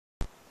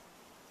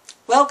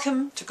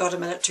Welcome to Got a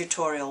Minute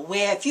tutorial,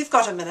 where if you've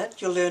got a minute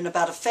you'll learn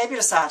about a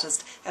fabulous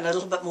artist and a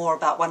little bit more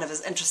about one of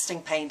his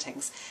interesting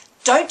paintings.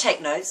 Don't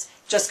take notes,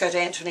 just go to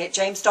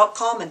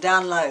AntoinetteJames.com and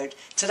download.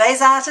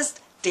 Today's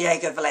artist,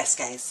 Diego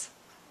Velazquez.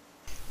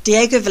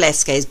 Diego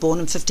Velazquez, born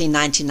in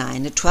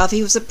 1599, at 12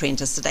 he was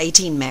apprenticed, at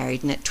 18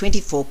 married, and at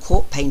 24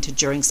 court painter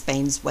during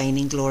Spain's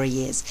waning glory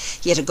years.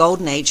 He had a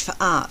golden age for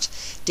art.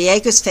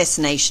 Diego's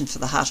fascination for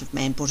the heart of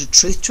man brought a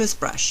truth to his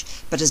brush,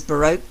 but his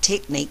Baroque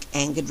technique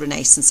angered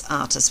Renaissance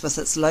artists with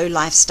its low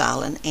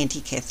lifestyle and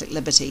anti-Catholic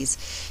liberties.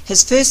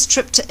 His first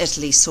trip to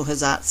Italy saw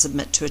his art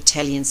submit to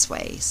Italian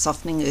sway,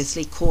 softening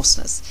earthly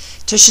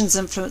coarseness. Titian's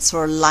influence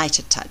saw a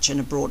lighter touch and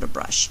a broader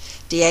brush.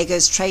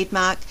 Diego's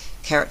trademark,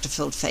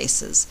 character-filled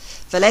faces.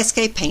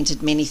 Velazquez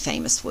painted many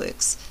famous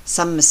works,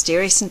 some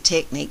mysterious in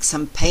technique,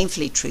 some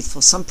painfully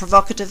truthful, some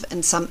provocative,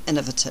 and some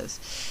innovative.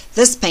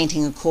 This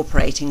painting,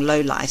 incorporating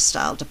low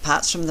lifestyle,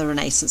 departs from the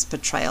Renaissance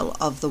portrayal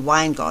of the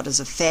wine god as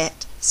a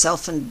fat,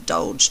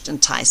 self-indulged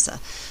enticer.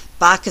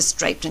 Bacchus,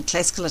 draped in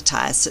classical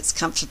attire, sits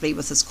comfortably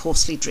with his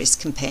coarsely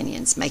dressed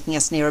companions, making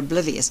us near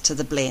oblivious to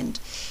the blend.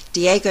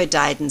 Diego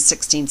died in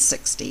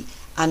 1660,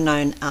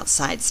 unknown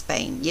outside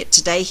Spain, yet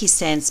today he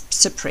stands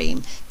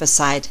supreme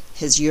beside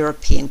his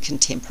European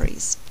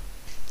contemporaries.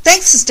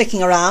 Thanks for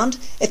sticking around.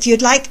 If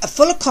you'd like a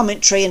fuller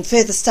commentary and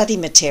further study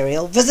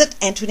material, visit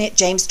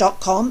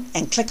AntoinetteJames.com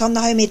and click on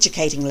the Home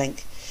Educating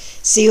link.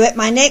 See you at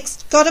my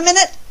next Got a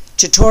Minute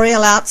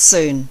tutorial out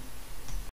soon.